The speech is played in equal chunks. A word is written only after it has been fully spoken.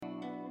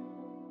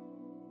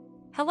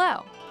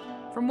Hello!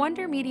 From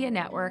Wonder Media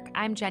Network,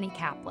 I'm Jenny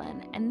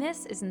Kaplan, and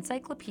this is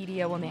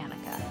Encyclopedia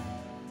Womanica.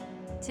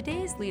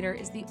 Today's leader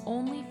is the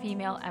only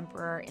female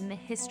emperor in the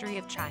history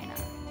of China.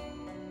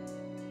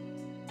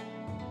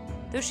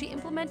 Though she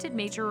implemented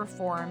major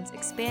reforms,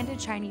 expanded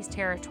Chinese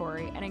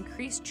territory, and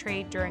increased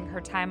trade during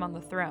her time on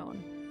the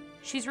throne,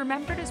 she's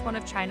remembered as one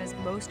of China's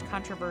most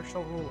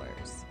controversial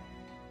rulers.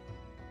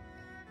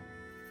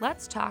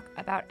 Let's talk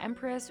about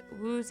Empress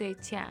Wu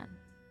Zetian.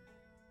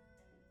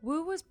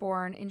 Wu was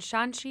born in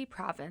Shanxi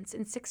province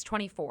in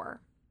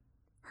 624.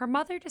 Her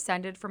mother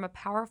descended from a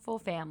powerful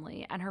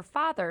family, and her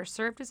father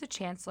served as a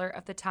chancellor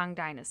of the Tang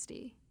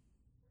dynasty.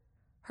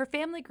 Her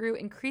family grew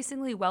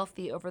increasingly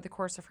wealthy over the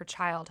course of her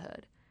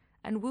childhood,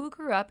 and Wu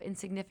grew up in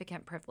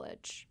significant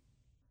privilege.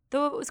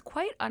 Though it was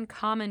quite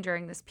uncommon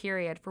during this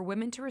period for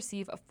women to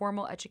receive a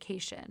formal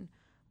education,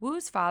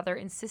 Wu's father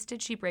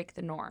insisted she break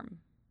the norm.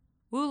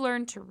 Wu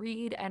learned to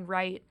read and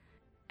write,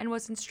 and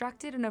was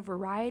instructed in a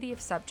variety of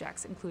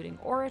subjects including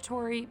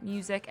oratory,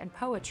 music, and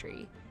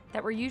poetry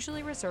that were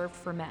usually reserved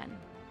for men.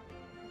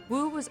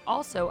 Wu was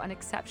also an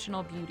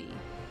exceptional beauty.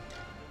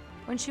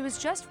 When she was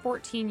just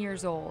 14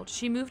 years old,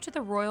 she moved to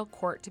the royal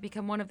court to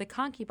become one of the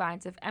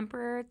concubines of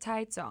Emperor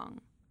Taizong.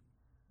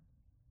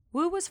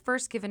 Wu was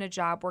first given a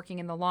job working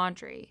in the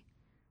laundry.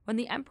 When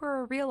the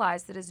emperor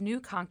realized that his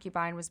new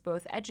concubine was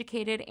both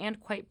educated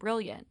and quite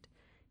brilliant,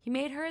 he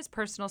made her his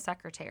personal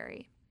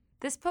secretary.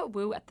 This put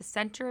Wu at the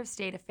center of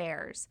state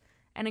affairs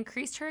and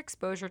increased her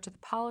exposure to the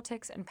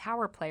politics and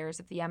power players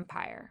of the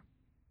empire.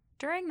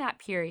 During that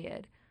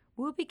period,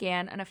 Wu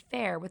began an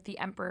affair with the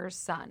emperor's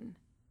son.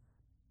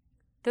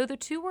 Though the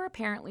two were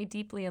apparently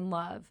deeply in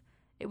love,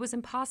 it was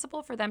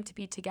impossible for them to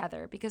be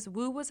together because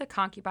Wu was a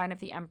concubine of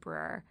the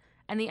emperor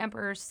and the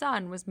emperor's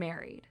son was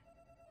married.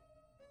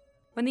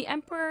 When the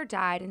emperor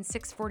died in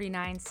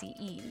 649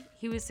 CE,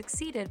 he was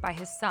succeeded by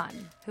his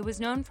son, who was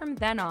known from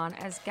then on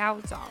as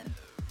Gaozong.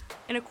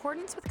 In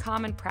accordance with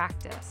common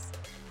practice,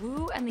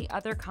 Wu and the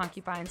other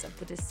concubines of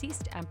the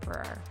deceased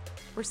emperor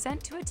were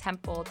sent to a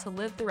temple to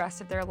live the rest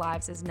of their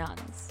lives as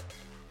nuns.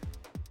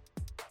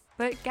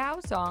 But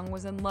Gaozong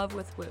was in love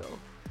with Wu,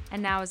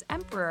 and now as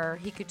emperor,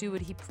 he could do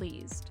what he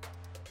pleased.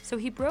 So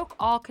he broke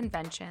all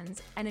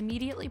conventions and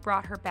immediately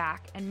brought her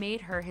back and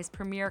made her his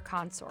premier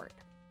consort.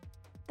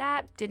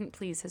 That didn't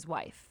please his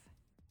wife.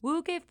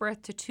 Wu gave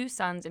birth to 2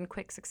 sons in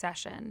quick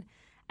succession,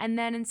 and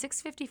then in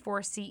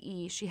 654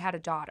 CE, she had a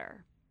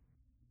daughter.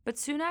 But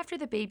soon after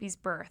the baby's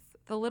birth,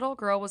 the little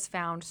girl was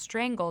found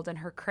strangled in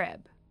her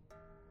crib.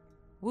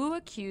 Wu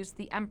accused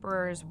the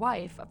emperor's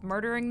wife of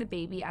murdering the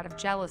baby out of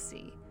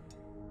jealousy,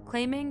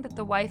 claiming that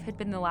the wife had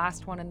been the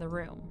last one in the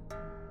room.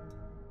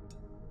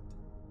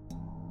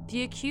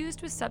 The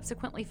accused was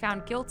subsequently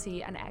found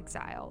guilty and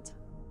exiled.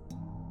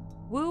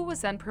 Wu was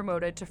then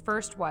promoted to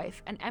first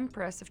wife and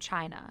empress of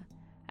China,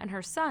 and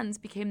her sons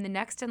became the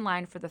next in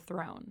line for the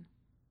throne.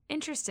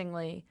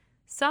 Interestingly,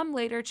 some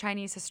later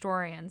Chinese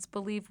historians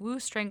believe Wu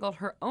strangled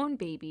her own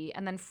baby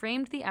and then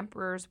framed the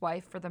emperor's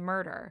wife for the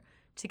murder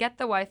to get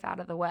the wife out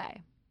of the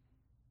way.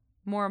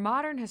 More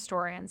modern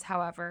historians,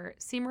 however,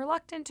 seem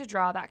reluctant to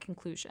draw that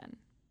conclusion.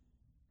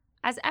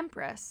 As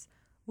empress,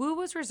 Wu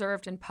was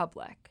reserved in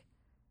public,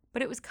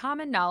 but it was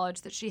common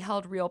knowledge that she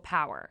held real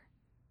power.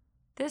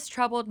 This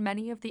troubled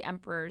many of the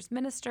emperor's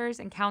ministers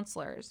and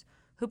counselors,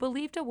 who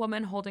believed a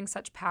woman holding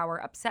such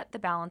power upset the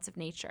balance of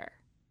nature.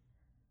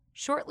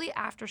 Shortly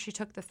after she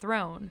took the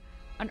throne,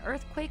 an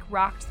earthquake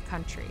rocked the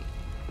country.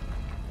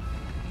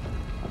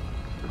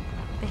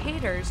 The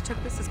haters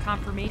took this as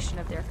confirmation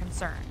of their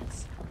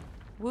concerns.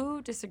 Wu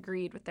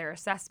disagreed with their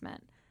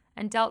assessment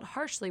and dealt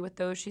harshly with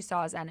those she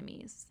saw as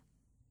enemies.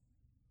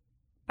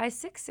 By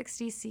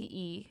 660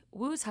 CE,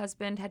 Wu's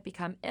husband had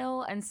become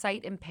ill and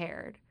sight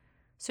impaired,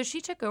 so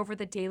she took over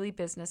the daily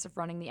business of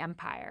running the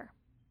empire.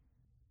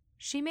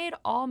 She made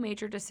all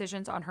major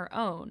decisions on her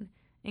own,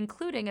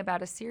 including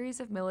about a series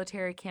of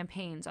military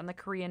campaigns on the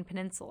Korean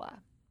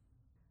peninsula.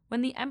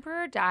 When the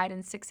emperor died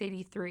in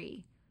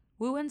 683,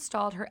 Wu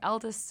installed her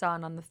eldest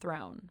son on the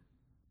throne.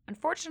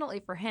 Unfortunately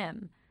for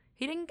him,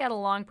 he didn't get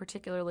along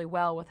particularly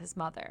well with his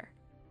mother.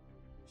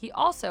 He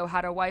also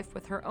had a wife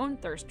with her own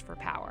thirst for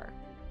power.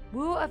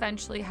 Wu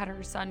eventually had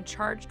her son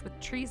charged with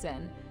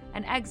treason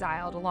and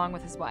exiled along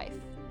with his wife.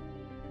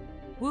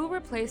 Wu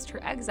replaced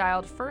her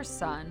exiled first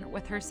son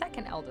with her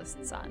second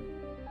eldest son.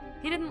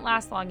 He didn't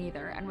last long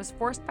either and was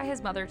forced by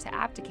his mother to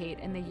abdicate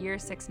in the year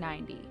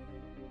 690.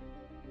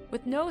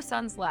 With no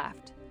sons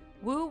left,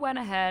 Wu went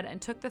ahead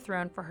and took the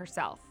throne for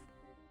herself.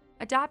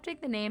 Adopting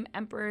the name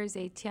Emperor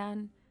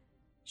Zetian,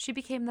 she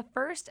became the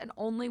first and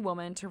only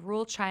woman to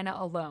rule China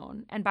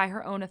alone and by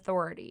her own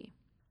authority.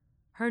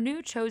 Her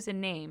new chosen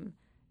name,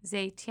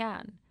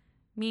 Zetian,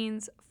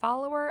 means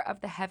follower of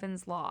the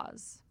heaven's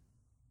laws.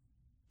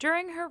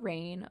 During her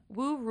reign,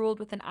 Wu ruled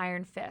with an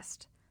iron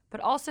fist, but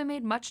also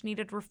made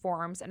much-needed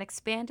reforms and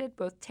expanded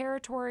both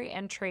territory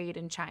and trade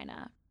in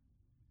China.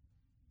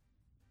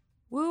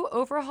 Wu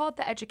overhauled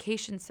the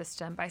education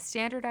system by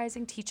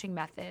standardizing teaching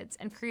methods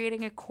and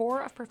creating a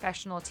corps of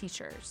professional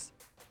teachers.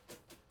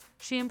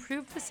 She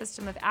improved the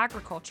system of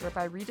agriculture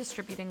by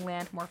redistributing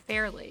land more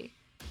fairly,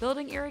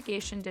 building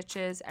irrigation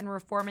ditches, and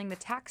reforming the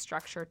tax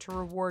structure to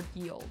reward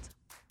yield.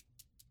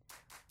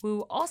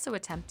 Wu also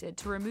attempted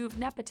to remove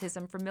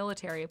nepotism from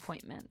military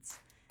appointments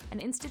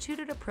and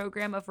instituted a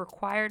program of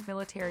required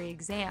military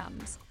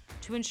exams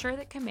to ensure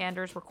that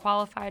commanders were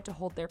qualified to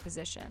hold their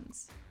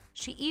positions.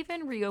 She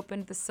even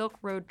reopened the Silk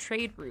Road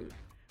trade route,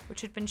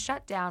 which had been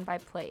shut down by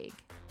plague.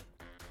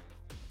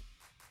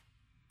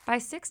 By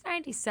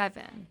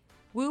 697,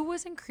 Wu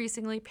was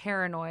increasingly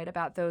paranoid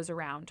about those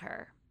around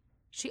her.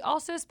 She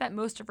also spent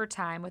most of her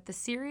time with a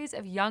series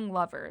of young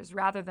lovers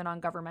rather than on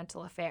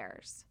governmental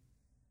affairs.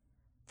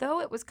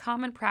 Though it was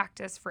common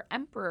practice for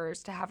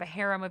emperors to have a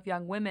harem of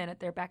young women at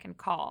their beck and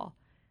call,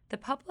 the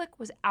public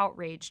was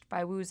outraged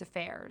by Wu's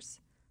affairs,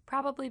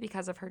 probably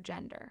because of her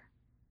gender.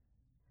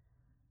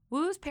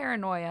 Wu's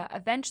paranoia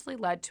eventually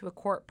led to a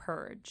court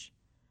purge.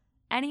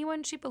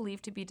 Anyone she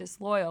believed to be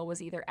disloyal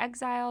was either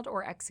exiled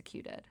or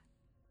executed.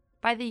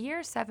 By the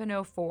year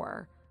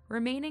 704,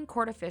 remaining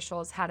court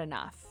officials had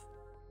enough.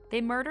 They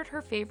murdered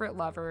her favorite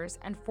lovers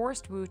and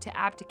forced Wu to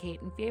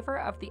abdicate in favor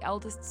of the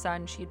eldest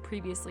son she had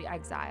previously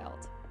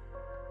exiled.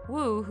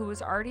 Wu, who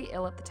was already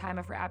ill at the time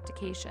of her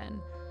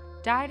abdication,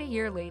 died a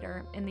year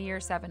later in the year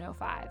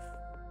 705.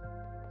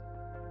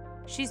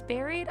 She's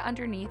buried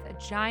underneath a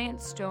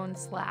giant stone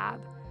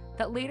slab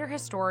that later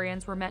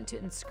historians were meant to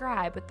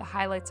inscribe with the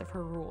highlights of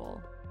her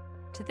rule.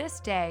 To this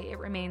day, it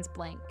remains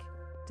blank.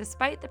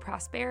 Despite the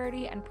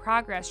prosperity and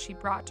progress she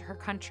brought to her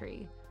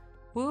country,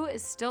 Wu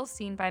is still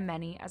seen by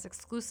many as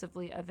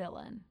exclusively a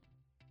villain.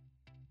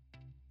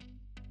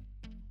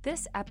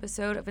 This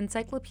episode of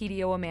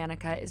Encyclopedia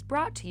Womannica is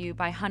brought to you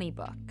by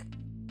HoneyBook.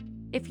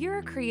 If you're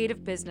a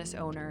creative business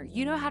owner,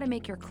 you know how to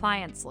make your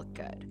clients look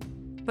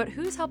good. But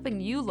who's helping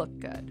you look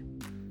good?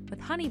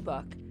 With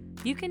HoneyBook,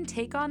 you can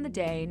take on the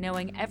day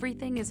knowing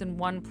everything is in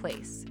one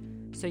place,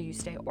 so you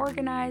stay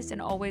organized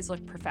and always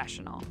look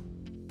professional.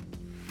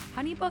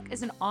 HoneyBook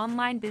is an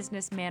online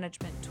business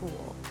management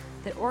tool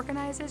that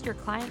organizes your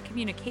client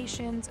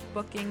communications,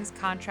 bookings,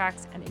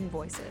 contracts, and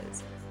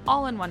invoices,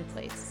 all in one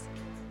place.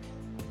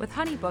 With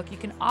HoneyBook, you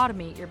can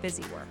automate your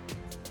busy work.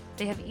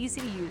 They have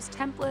easy-to-use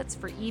templates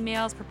for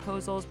emails,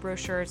 proposals,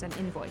 brochures, and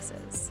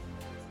invoices.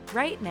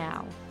 Right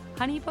now,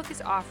 HoneyBook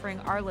is offering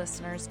our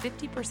listeners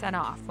 50%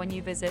 off when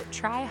you visit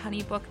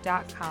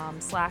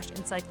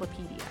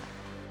tryhoneybook.com/encyclopedia.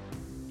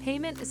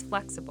 Payment is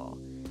flexible,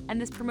 and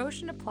this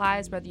promotion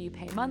applies whether you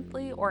pay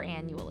monthly or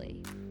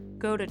annually.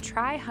 Go to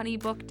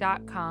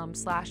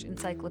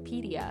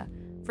tryhoneybook.com/encyclopedia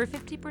for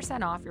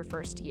 50% off your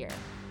first year.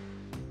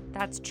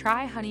 That's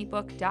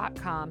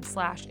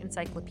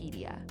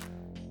tryhoneybook.com/encyclopedia.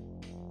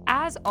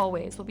 As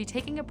always, we'll be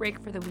taking a break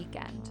for the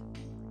weekend.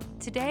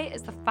 Today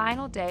is the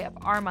final day of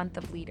our month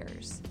of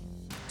leaders.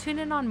 Tune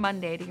in on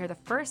Monday to hear the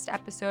first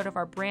episode of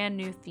our brand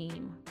new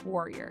theme,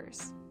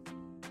 Warriors.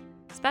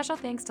 Special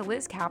thanks to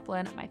Liz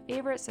Kaplan, my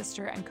favorite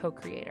sister and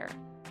co-creator.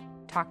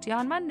 Talk to you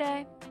on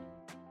Monday.